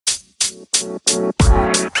Hey,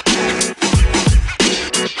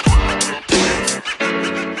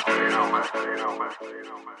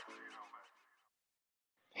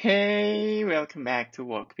 welcome back to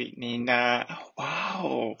Walk with Nina.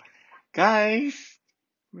 Wow, guys,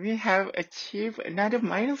 we have achieved another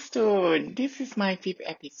milestone. This is my fifth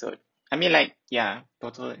episode.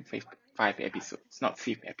 Total five episodes, not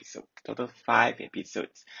fifth episode, total five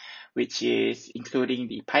episodes, which is including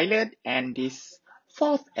the pilot and this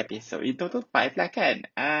fourth episode. In total five lah kan?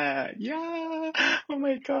 Yeah, oh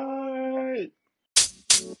my god.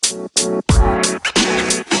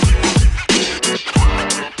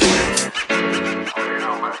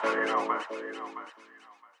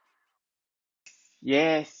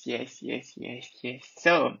 Yes.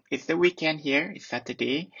 So it's the weekend here. It's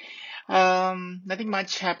Saturday. Nothing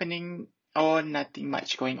much happening or nothing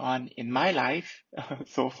much going on in my life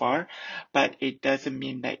so far, but it doesn't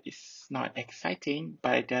mean that it's not exciting.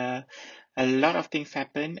 But a lot of things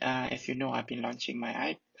happen. As you know, I've been launching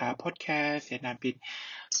my podcast, and I've been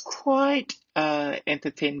quite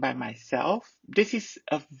entertained by myself. This is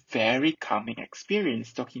a very calming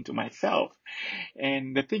experience talking to myself.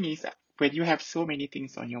 And the thing is, when you have so many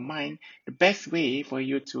things on your mind, the best way for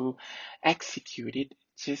you to execute it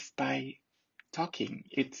just by talking.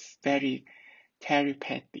 It's very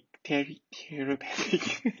therapeutic.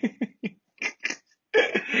 Therapeutic.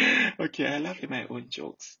 Okay, I laugh at my own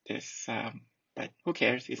jokes. But who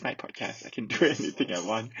cares? It's my podcast. I can do anything I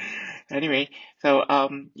want. Anyway, so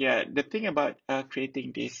yeah, the thing about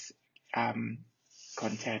creating this um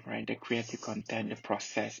content, right? The creative content, the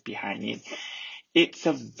process behind it, it's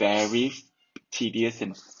a very tedious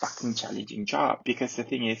and fucking challenging job, because the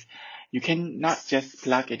thing is, you cannot just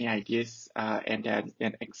plug any ideas and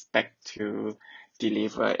expect to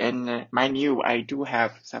deliver. And mind you, I do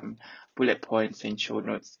have some bullet points and show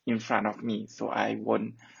notes in front of me, so I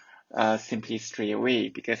won't simply stray away,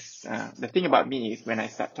 because the thing about me is when I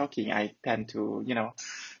start talking, I tend to,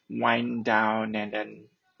 wind down and then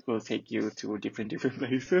will take you to different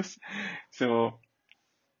places. So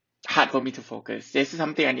hard for me to focus. This is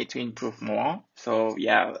something I need to improve more. So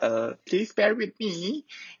yeah, please bear with me.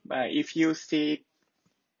 But if you stay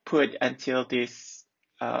put until this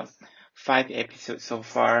uh five episodes so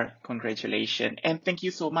far, congratulations and thank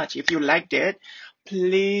you so much. If you liked it,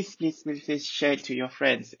 please share it to your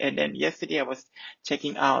friends. And then yesterday I was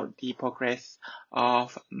checking out the progress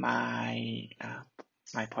of my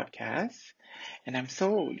podcast, and I'm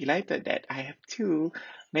so delighted that I have two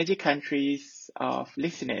major countries of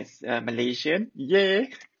listeners. Malaysian,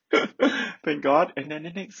 yay! Thank God. And then the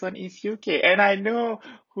next one is UK. And I know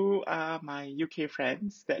who are my UK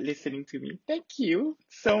friends that listening to me. Thank you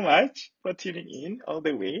so much for tuning in all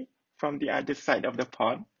the way from the other side of the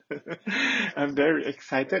pond. I'm very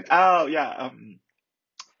excited. Oh yeah,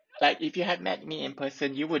 like if you had met me in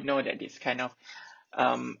person, you would know that this kind of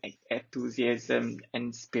enthusiasm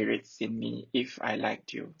and spirits in me if I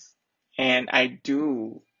liked you. And I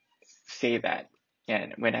do say that.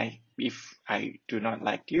 And if I do not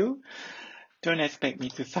like you, don't expect me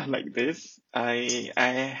to sound like this. I'm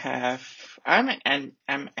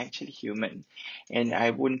actually human, and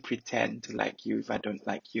I wouldn't pretend to like you if I don't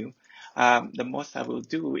like you. The most I will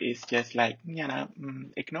do is just like,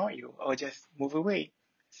 ignore you or just move away.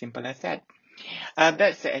 Simple as that.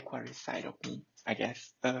 That's the Aquarius side of me, I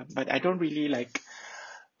guess. But I don't really like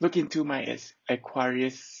look into my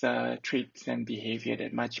Aquarius traits and behavior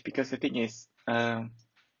that much, because the thing is,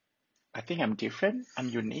 I think I'm different. I'm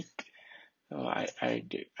unique. So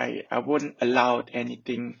I wouldn't allow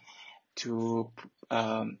anything to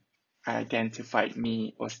identify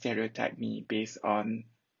me or stereotype me based on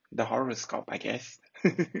the horoscope, I guess.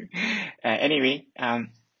 Anyway,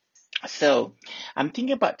 so I'm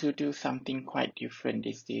thinking about to do something quite different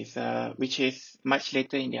these days, which is much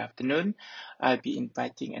later in the afternoon. I'll be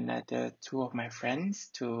inviting another two of my friends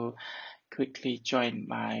to quickly join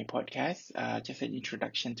my podcast. Just an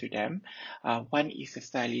introduction to them. One is a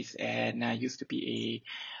stylist and used to be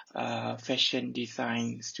a fashion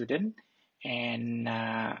design student, and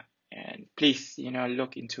please,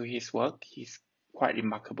 look into his work. He's quite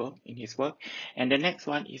remarkable in his work. And the next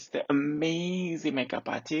one is the amazing makeup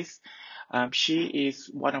artist. She is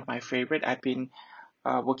one of my favorite. I've been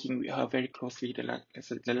working with her very closely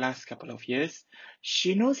the last couple of years.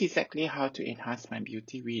 She knows exactly how to enhance my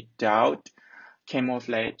beauty without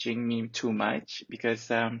camouflaging me too much,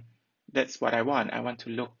 because that's what I want. I want to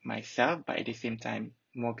look myself, but at the same time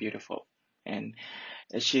more beautiful. And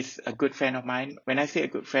she's a good friend of mine. When I say a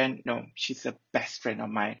good friend, no, she's a best friend of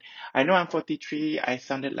mine. I know I'm 43. I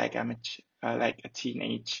sounded like I'm like a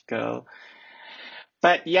teenage girl,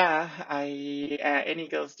 But yeah, any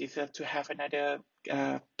girls deserve to have another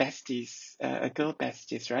besties, a girl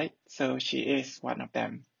besties, right? So she is one of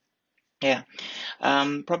them. Yeah.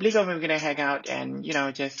 Probably we're gonna hang out and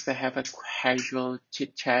just have a casual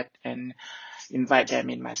chit chat and invite them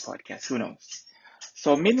in my podcast. Who knows?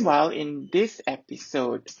 So meanwhile, in this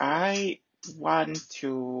episode, I want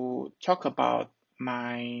to talk about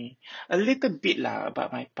my a little bit lah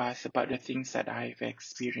about my past, about the things that I've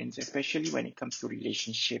experienced, especially when it comes to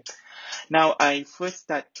relationship. Now, I first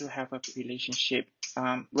start to have a relationship.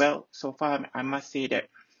 Well, so far I must say that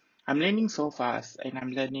I'm learning so fast, and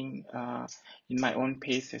I'm learning in my own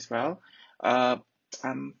pace as well. Uh,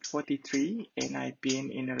 I'm 43, and I've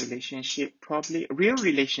been in a relationship, probably a real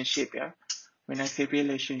relationship. Yeah, when I say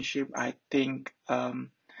relationship, I think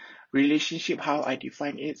relationship, how I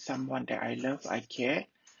define it, someone that I love, I care,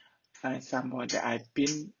 someone that I've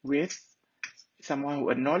been with, someone who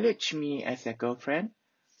acknowledged me as a girlfriend,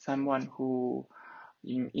 someone who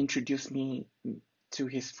introduced me to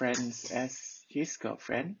his friends as his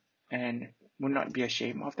girlfriend, and would not be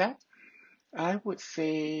ashamed of that. I would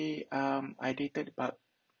say I dated about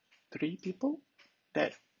 3 people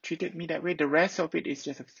that treated me that way. The rest of it is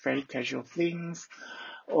just a very casual things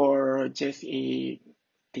or just a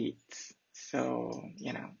dates. So,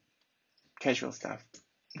 casual stuff,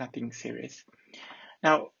 nothing serious.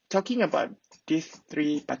 Now, talking about these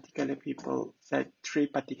 3 particular people, the 3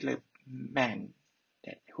 particular men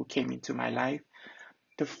who came into my life.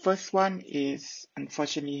 The first one is,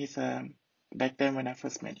 unfortunately, back then when I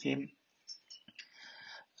first met him,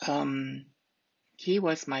 um, he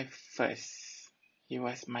was my first. He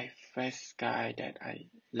was my first guy that I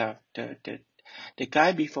loved. The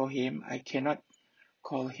guy before him, I cannot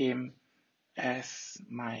call him as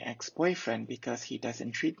my ex-boyfriend because he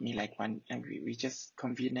doesn't treat me like one, and we just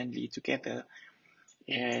conveniently together.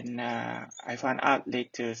 And I found out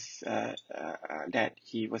later that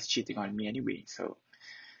he was cheating on me anyway. So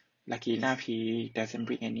lucky enough, he doesn't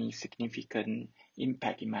bring any significant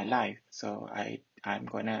impact in my life. So I'm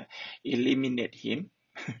gonna eliminate him.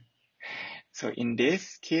 So in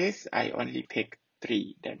this case, I only pick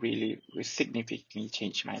 3 that really will significantly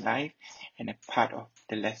change my life and a part of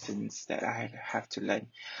the lessons that I have to learn.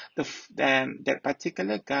 That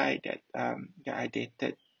particular guy that I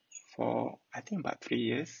dated for I think about 3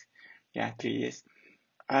 years. Yeah, 3 years.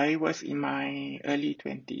 I was in my early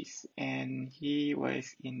 20s and he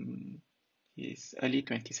was in his early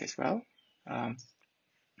 20s as well. Um,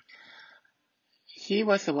 he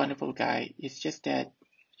was a wonderful guy. It's just that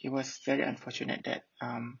it was very unfortunate that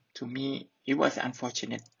to me it was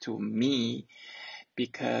unfortunate to me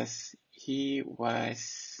because he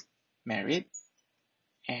was married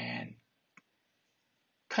and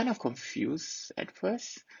kind of confused at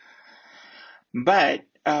first. But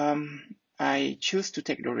I choose to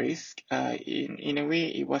take the risk. In a way,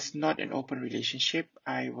 it was not an open relationship.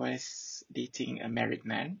 I was dating a married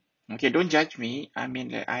man. Okay, don't judge me. I mean,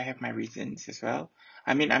 like, I have my reasons as well.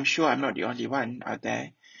 I mean, I'm sure I'm not the only one out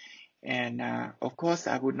there. And of course,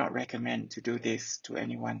 I would not recommend to do this to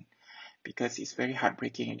anyone because it's very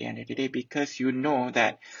heartbreaking at the end of the day because you know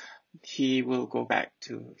that he will go back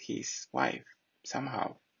to his wife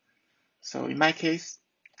somehow. So in my case,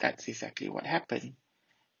 that's exactly what happened.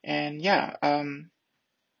 And yeah,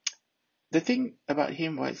 the thing about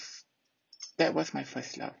him was that was my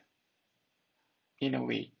first love in a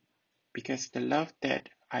way because the love that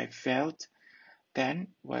I felt then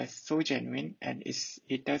was so genuine and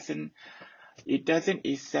it doesn't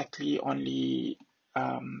exactly only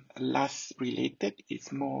lust related.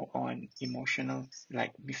 It's more on emotional,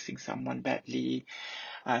 like missing someone badly,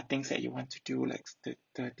 things that you want to do, like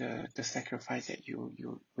the sacrifice that you're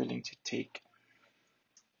willing to take.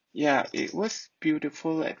 Yeah, it was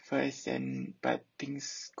beautiful at first, and but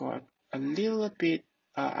things got a little bit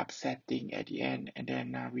upsetting at the end, and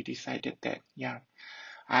then we decided that yeah,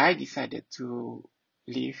 I decided to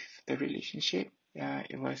leave the relationship.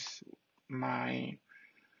 It was my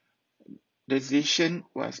decision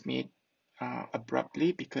was made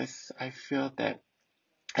abruptly because I feel that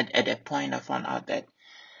at that point I found out that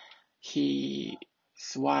his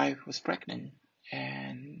wife was pregnant,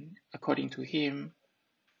 and according to him,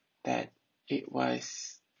 that it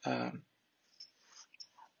was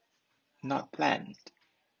not planned.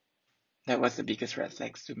 That was the biggest red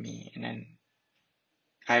flags to me. And then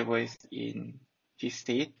I was in his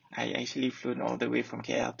state. I actually flew all the way from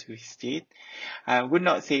KL to his state. I would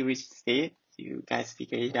not say which state. You guys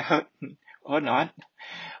figure it out or not,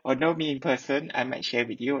 or know me in person. I might share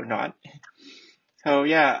with you or not. So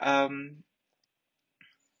yeah,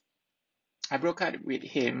 I broke up with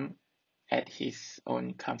him at his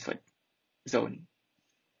own comfort zone.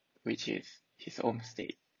 which is his home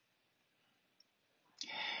state.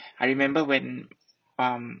 I remember when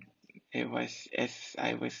um it was as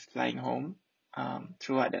I was flying home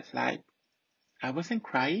throughout the flight, I wasn't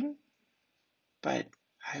crying, but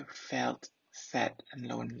I felt sad and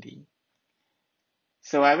lonely.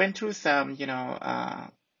 So I went through some,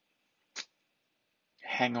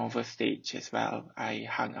 hangover stage as well. I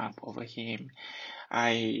hung up over him.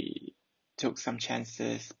 I took some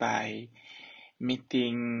chances by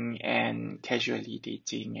meeting and casually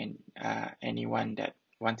dating and anyone that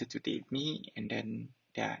wanted to date me, and then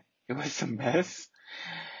yeah, it was a mess.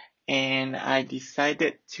 And I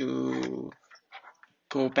decided to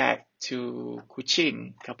go back to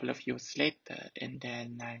Kuching a couple of years later, and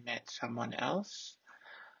then I met someone else,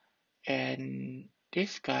 and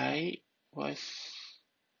this guy was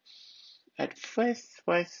at first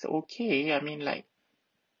was okay. I mean, like,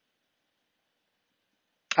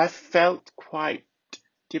 I felt quite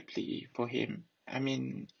deeply for him. I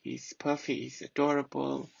mean, he's perfect, he's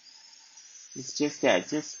adorable. It's just that I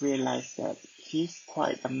just realized that he's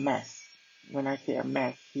quite a mess. When I say a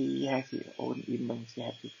mess, he has his own demons he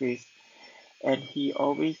has to face, and he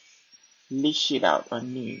always leash it out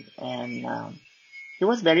on me. And he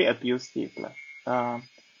was very abusive. I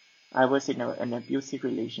was in an abusive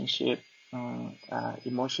relationship,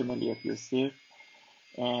 emotionally abusive.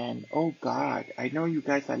 And oh God, I know you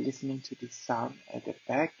guys are listening to this sound at the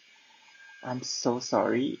back. I'm so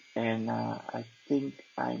sorry, and I think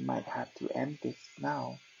I might have to end this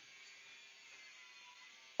now.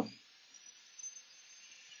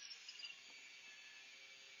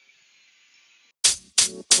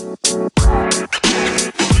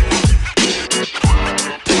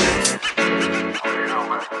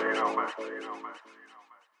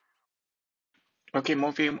 Okay,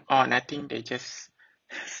 moving on. I think they just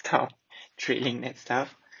stopped trailing that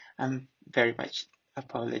stuff. I'm very much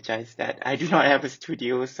apologize that I do not have a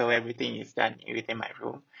studio, so everything is done within my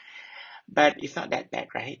room. But it's not that bad,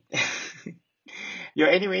 right? Yeah,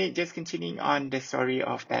 anyway, just continuing on the story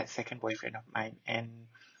of that second boyfriend of mine, and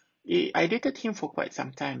I dated him for quite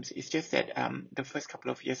some time. It's just that the first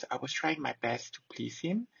couple of years I was trying my best to please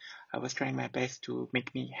him. I was trying my best to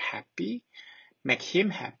make him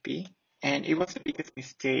happy, and it was the biggest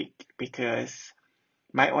mistake because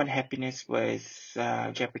my own happiness was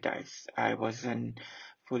jeopardized. I wasn't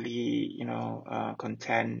fully,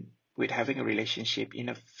 content with having a relationship in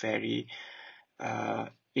a very uh,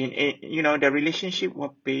 the relationship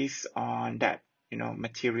was based on that,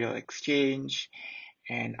 material exchange,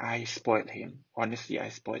 and I spoiled him. Honestly, I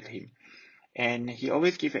spoiled him, and he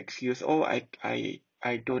always give excuse. Oh, I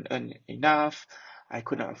don't earn enough. I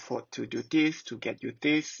could not afford to do this to get you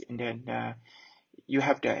this, and then you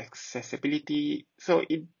have the accessibility. So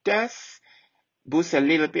it does boost a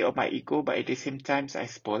little bit of my ego, but at the same time, I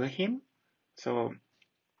spoil him. So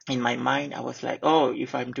in my mind, I was like, oh,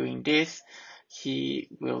 if I'm doing this, he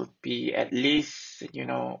will be at least,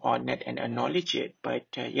 honored and acknowledge it. But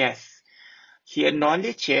yes, he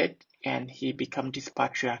acknowledged it, and he become this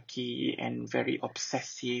patriarchy and very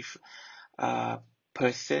obsessive uh,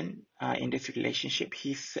 person in this relationship.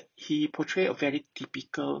 He portrayed a very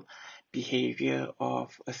typical behavior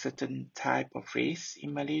of a certain type of race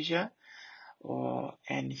in Malaysia,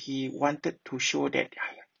 and he wanted to show that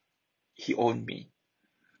he owned me.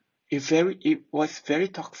 It was very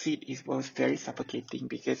toxic. It was very suffocating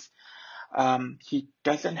because he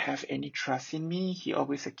doesn't have any trust in me. He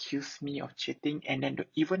always accused me of cheating, and then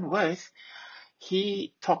even worse,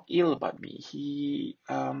 he talked ill about me. He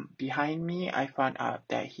behind me, I found out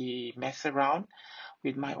that he messed around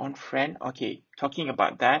with my own friend. Okay, talking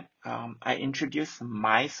about that, I introduced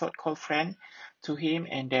my so-called friend to him,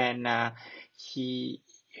 and then he,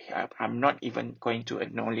 I'm not even going to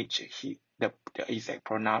acknowledge the exact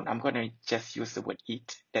pronoun. I'm going to just use the word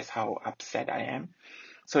it. That's how upset I am.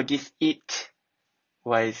 So this it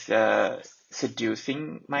was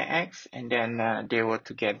seducing my ex, and then they were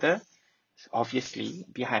together, obviously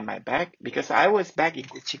behind my back, because I was back in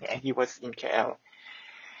Kuching and he was in KL.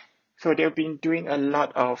 So they've been doing a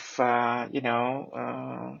lot of,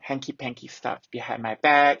 hanky-panky stuff behind my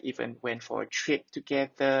back, even went for a trip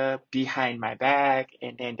together behind my back.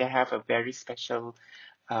 And then they have a very special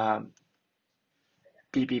um,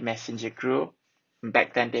 BB Messenger group.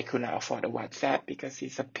 Back then, they couldn't afford a WhatsApp because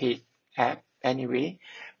it's a paid app anyway.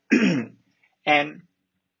 And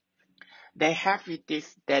they have with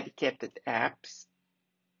this dedicated apps,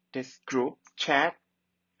 this group chat,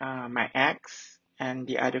 my ex and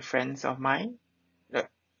the other friends of mine,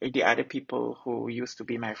 the other people who used to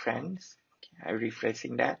be my friends. I'm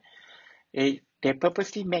rephrasing that. They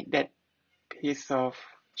purposely make that piece of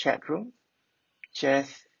chat room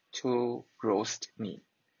just to roast me,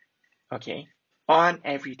 okay, on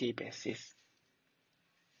everyday basis.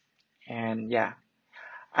 And yeah,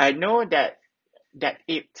 I know that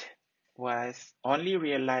it was only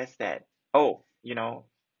realized that, oh,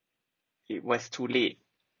 it was too late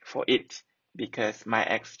for it because my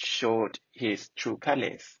ex showed his true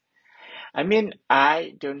colors. I mean,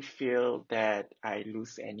 I don't feel that I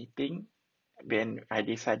lose anything when I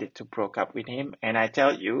decided to broke up with him. And I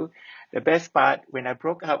tell you, the best part when I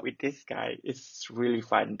broke up with this guy is really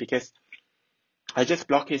fun because I just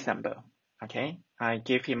blocked his number. Okay. I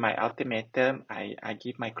gave him my ultimatum. I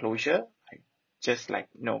give my closure. I just like,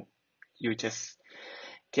 no, you just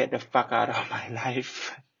get the fuck out of my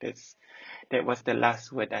life. That was the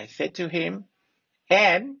last word I said to him.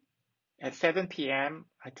 And at 7 p.m.,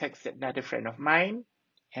 I texted another friend of mine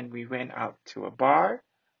and we went out to a bar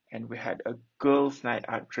and we had a girls' night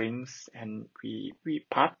out drinks and we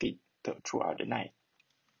partied throughout the night.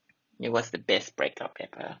 It was the best breakup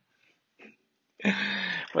ever.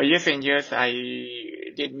 For years and years, I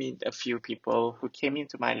did meet a few people who came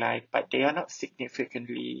into my life, but they are not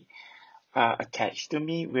significantly attached to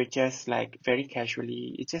me. We're just like very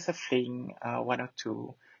casually, it's just a fling, one or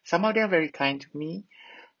two. Some of them are very kind to me.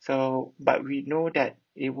 So, but we know that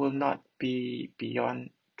it will not be beyond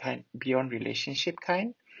relationship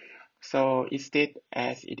kind. So it stayed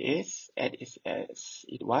as it is, as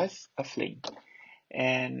it was a fling.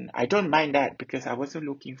 And I don't mind that because I wasn't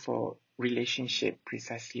looking for relationship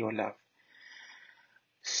precisely or love.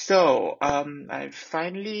 So, I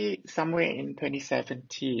finally, somewhere in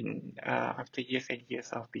 2017, after years and years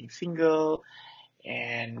of being single,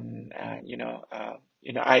 and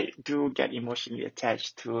I do get emotionally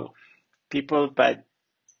attached to people, but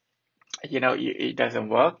it doesn't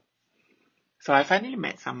work. So I finally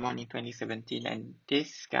met someone in 2017, and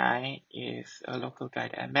this guy is a local guy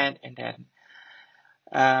that I met, and then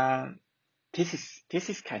um, this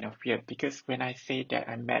is kind of weird because when I say that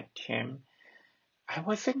I met him, I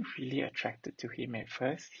wasn't really attracted to him at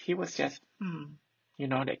first. He was just,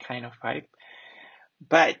 that kind of vibe.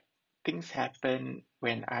 But things happened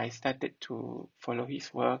when I started to follow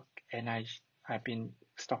his work, and I've been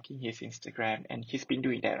stalking his Instagram, and he's been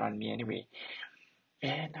doing that on me anyway.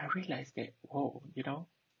 And I realized that, whoa,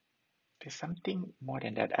 there's something more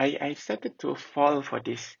than that. I started to fall for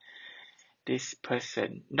this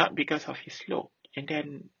person, not because of his look. And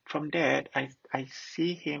then from there, I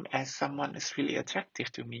see him as someone that's really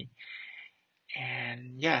attractive to me.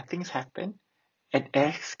 And yeah, things happen. It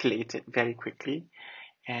escalated very quickly,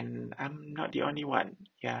 and I'm not the only one.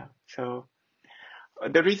 Yeah. So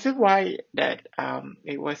the reason why that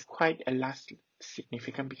it was quite a last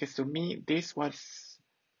significant because to me this was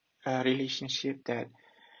a relationship that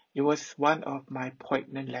it was one of my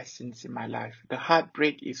poignant lessons in my life. The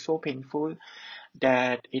heartbreak is so painful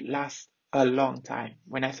that it lasts a long time.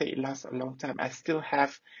 When I say it lasts a long time, I still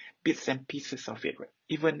have bits and pieces of it,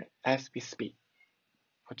 even as we speak.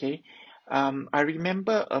 Okay. I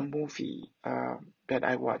remember a movie that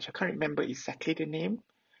I watched. I can't remember exactly the name,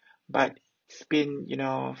 but it's been,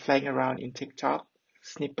 flying around in TikTok,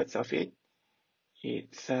 snippets of it.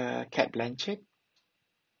 It's Cat Blanchett.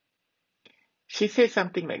 She said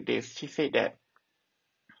something like this. She said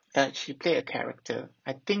that she played a character.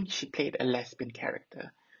 I think she played a lesbian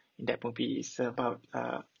character in that movie. It's about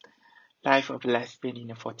life of a lesbian in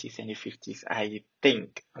the 40s and the 50s, I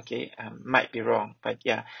think. Okay, might be wrong, but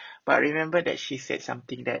yeah. But I remember that she said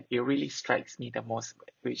something that it really strikes me the most,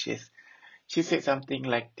 which is she said something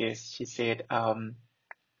like this. She said, I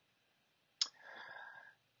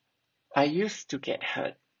used to get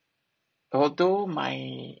hurt. Although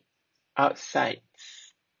my outside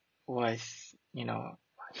was,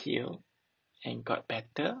 healed and got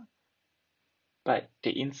better, but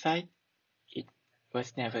the inside, it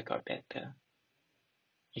was never got better.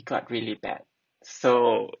 It got really bad.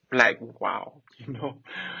 So, like, wow,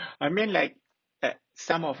 I mean, like,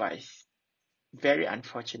 some of us, very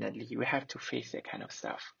unfortunately, we have to face that kind of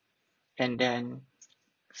stuff. And then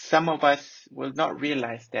some of us will not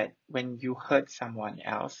realize that when you hurt someone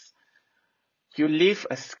else, you leave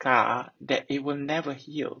a scar that it will never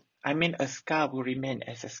heal. I mean, a scar will remain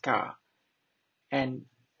as a scar. And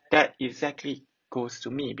that exactly goes to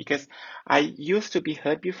me because I used to be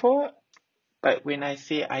hurt before, but when I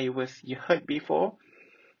say I was hurt before,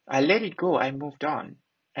 I let it go. I moved on.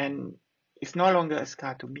 And it's no longer a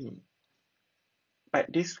scar to me.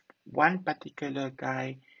 But this one particular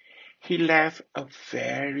guy, he left a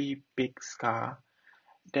very big scar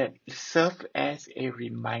that served as a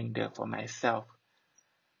reminder for myself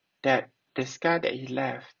that the scar that he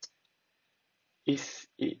left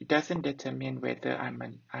it doesn't determine whether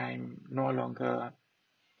I'm no longer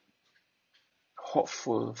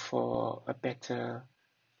hopeful for a better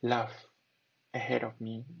love ahead of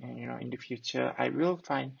me. And in the future, I will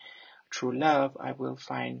find true love. I will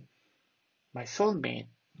find my soulmate.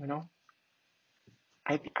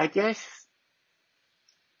 I guess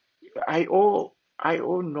I owe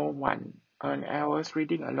no one. And I was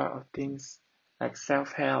reading a lot of things like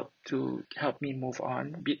self-help to help me move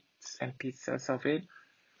on, bits and pieces of it,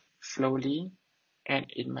 slowly and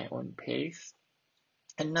in my own pace.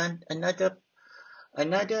 And then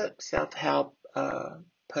another self-help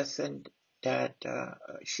person that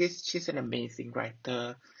she's an amazing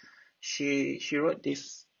writer. She wrote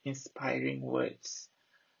these inspiring words.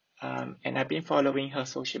 And I've been following her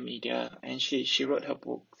social media, and she wrote her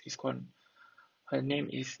book. Her name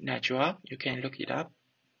is Najwa. You can look it up.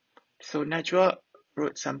 So Najwa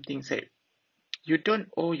wrote something, said, you don't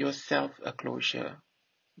owe yourself a closure.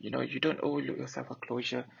 You don't owe yourself a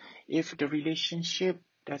closure. If the relationship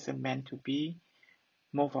doesn't meant to be,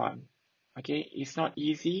 move on. Okay, it's not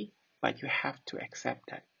easy, but you have to accept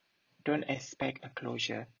that. Don't expect a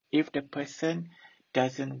closure. If the person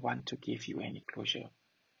doesn't want to give you any closure,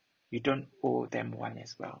 you don't owe them one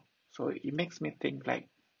as well. So it makes me think like,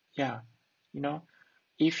 yeah,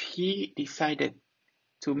 if he decided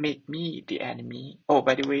to make me the enemy. Oh,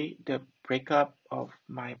 by the way, the breakup of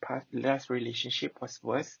my last relationship was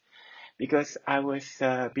worse because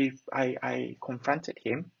I confronted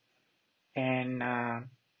him, and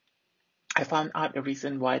I found out the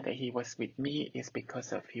reason why that he was with me is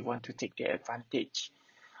because of he want to take the advantage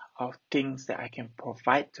of things that I can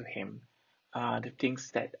provide to him, the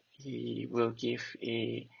things that he will give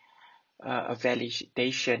a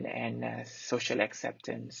validation and social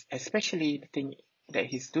acceptance, especially the thing that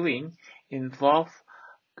he's doing involve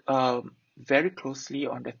very closely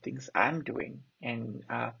on the things I'm doing, and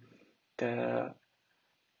the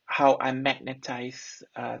how I magnetize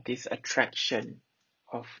this attraction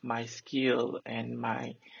of my skill and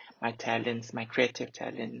my talents, my creative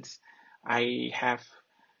talents. I have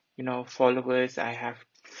followers. I have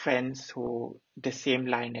friends who the same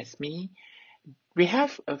line as me. We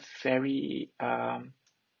have a very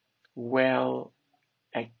well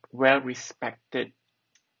well respected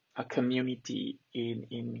community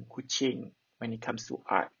in Kuching when it comes to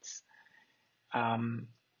arts. Um,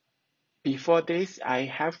 Before this, I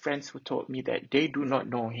have friends who told me that they do not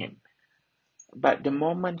know him. But the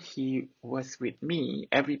moment he was with me,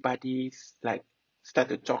 everybody's like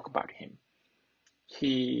started to talk about him.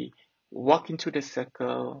 He walked into the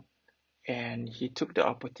circle and he took the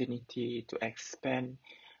opportunity to expand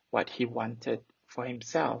what he wanted for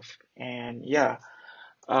himself. And yeah,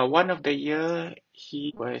 one of the year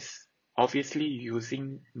he was obviously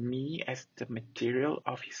using me as the material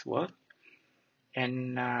of his work.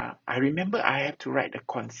 And I remember I had to write a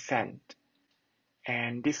consent.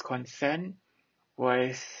 And this consent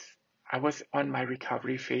was, I was on my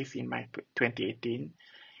recovery phase in my 2018.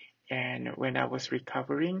 And when I was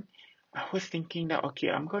recovering, I was thinking that, okay,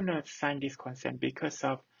 I'm going to sign this consent because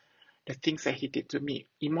of the things that he did to me.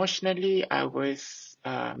 Emotionally, I was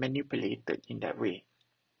manipulated in that way.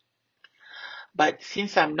 But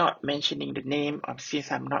since I'm not mentioning the name,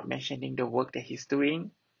 since I'm not mentioning the work that he's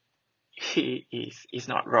doing, he is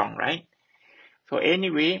not wrong, right? So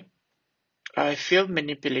anyway, I feel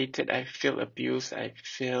manipulated, I feel abused, I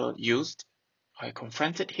feel used. I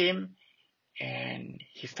confronted him and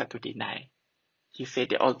he started to deny. He said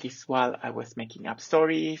that all this while I was making up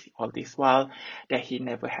stories, all this while that he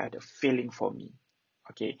never had a feeling for me.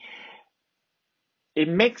 Okay. It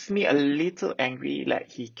makes me a little angry,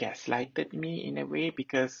 like he gaslighted me in a way,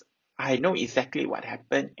 because I know exactly what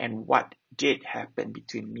happened and what did happen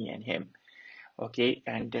between me and him. Okay.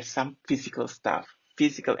 And there's some physical stuff,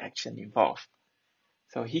 physical action involved.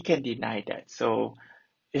 So he can deny that. So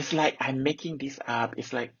it's like I'm making this up.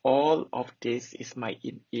 It's like all of this is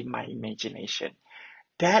in my imagination.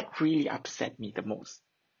 That really upset me the most.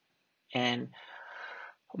 And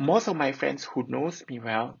most of my friends who knows me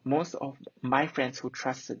well, most of my friends who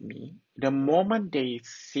trusted me, the moment they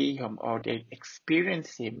see him or they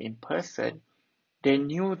experience him in person, they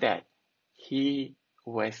knew that he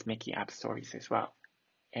was making up stories as well.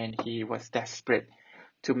 And he was desperate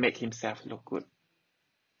to make himself look good.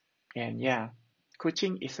 And yeah,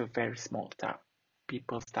 Kuching is a very small town.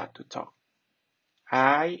 People start to talk.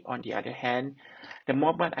 On the other hand, the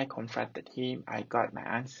moment I confronted him, I got my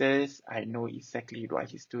answers. I know exactly what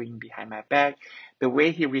he's doing behind my back. The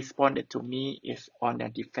way he responded to me is on a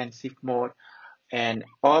defensive mode, and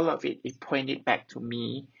all of it pointed back to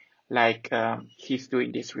me, like he's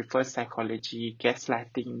doing this reverse psychology,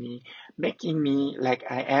 gaslighting me, making me like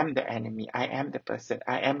I am the enemy, I am the person,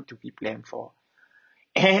 I am to be blamed for.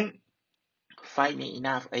 And funny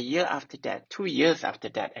enough, a year after that, 2 years after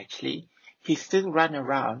that actually, he still run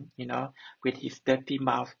around, with his dirty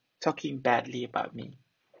mouth talking badly about me.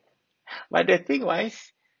 But the thing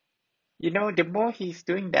was, the more he's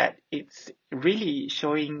doing that, it's really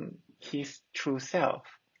showing his true self.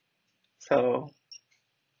 So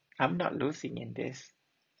I'm not losing in this.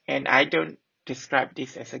 And I don't describe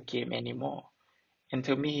this as a game anymore. And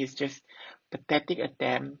to me, it's just pathetic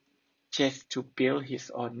attempt just to build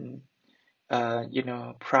his own,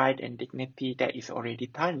 pride and dignity that is already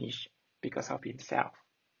tarnished because of himself.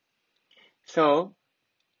 So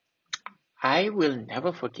I will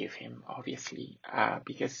never forgive him, obviously,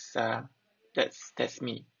 because that's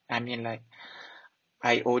me. I mean, like,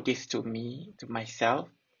 I owe this to me, to myself,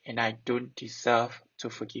 and I don't deserve to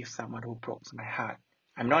forgive someone who broke my heart.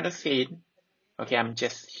 I'm not a saint, okay, I'm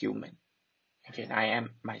just human. Okay, I am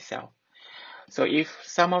myself. So if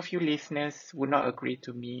some of you listeners would not agree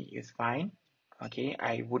to me, it's fine. Okay,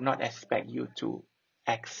 I would not expect you to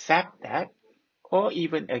accept that or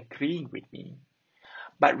even agreeing with me.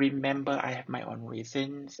 But remember, I have my own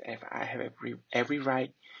reasons. I have every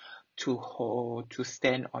right to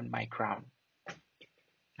stand on my ground.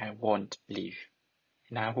 I won't leave,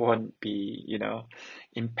 and I won't be,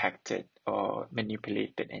 impacted or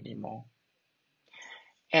manipulated anymore.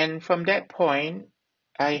 And from that point,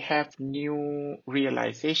 I have new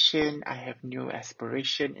realization, I have new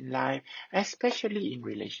aspiration in life, especially in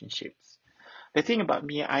relationships. The thing about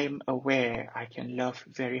me, I'm aware I can love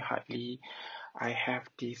very hardly. I have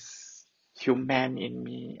this human in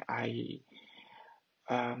me.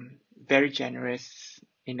 Very generous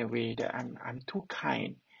in a way that I'm too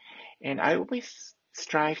kind, and I always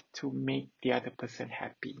strive to make the other person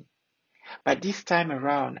happy. But this time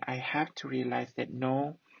around, I have to realize that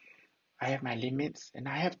no, I have my limits and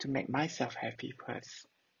I have to make myself happy first.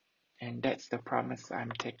 And that's the promise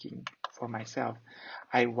I'm taking for myself.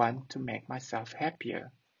 I want to make myself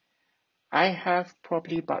happier. I have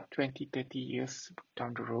probably about 20, 30 years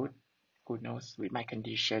down the road, who knows, with my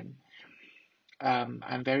condition.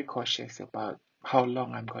 I'm very cautious about how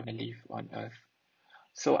long I'm going to live on earth.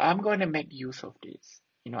 So I'm going to make use of this.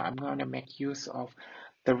 I'm going to make use of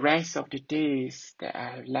the rest of the days that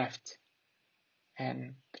I have left.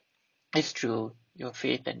 And it's true, your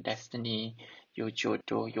fate and destiny, your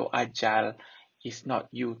jodoh, your ajal is not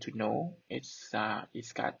you to know. It's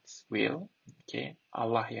God's will. Okay,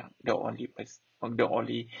 Allah yang the only person, the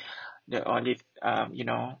only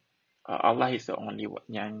Allah is the only one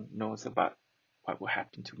yang knows about what will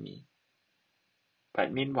happen to me.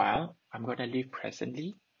 But meanwhile, I'm gonna live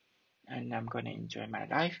presently, and I'm gonna enjoy my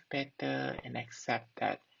life better and accept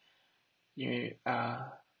that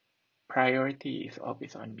priority is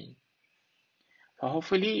always on me. So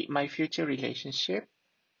hopefully, my future relationship,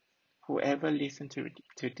 whoever listen to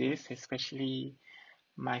this, especially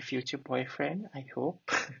my future boyfriend, I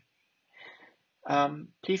hope,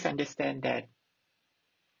 please understand that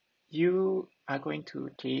you are going to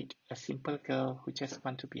date a simple girl who just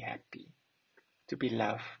want to be happy, to be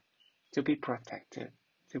loved, to be protected,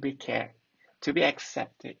 to be cared, to be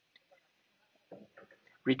accepted,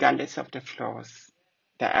 regardless of the flaws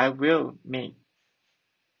that I will make,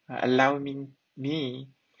 allowing me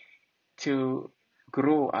to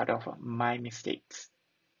grow out of my mistakes.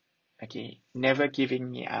 Okay, never giving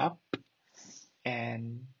me up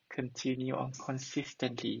and continue on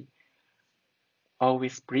consistently,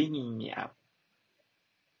 always bringing me up.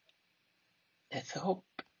 That's hope.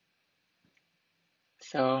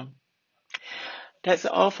 So that's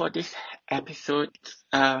all for this episode.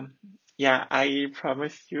 Yeah, I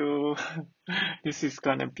promise you this is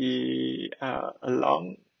gonna be a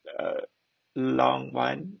long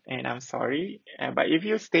one, and I'm sorry. But if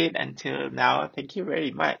you stayed until now, thank you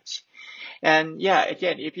very much. And yeah,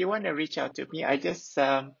 again, if you want to reach out to me, I just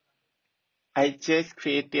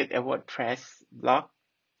created a WordPress blog,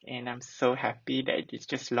 and I'm so happy that it's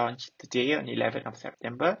just launched today on 11th of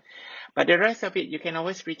September. But the rest of it, you can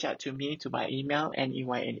always reach out to me to my email,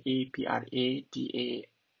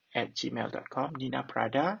 neynaprada@gmail.com, Nina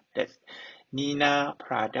Prada. That's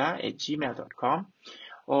ninaprada@gmail.com.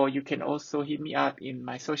 Or you can also hit me up in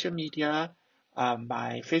my social media.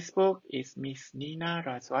 My Facebook is Miss Nina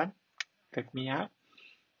Razwan. Look me up.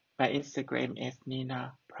 My Instagram is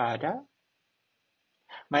Nina Prada.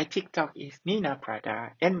 My TikTok is Nina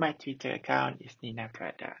Prada, and my Twitter account is Nina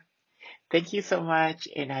Prada. Thank you so much,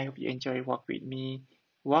 and I hope you enjoy Walk With Me,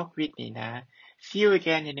 Walk with Nina. See you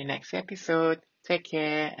again in the next episode. Take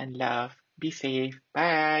care and love. Be safe.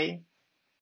 Bye.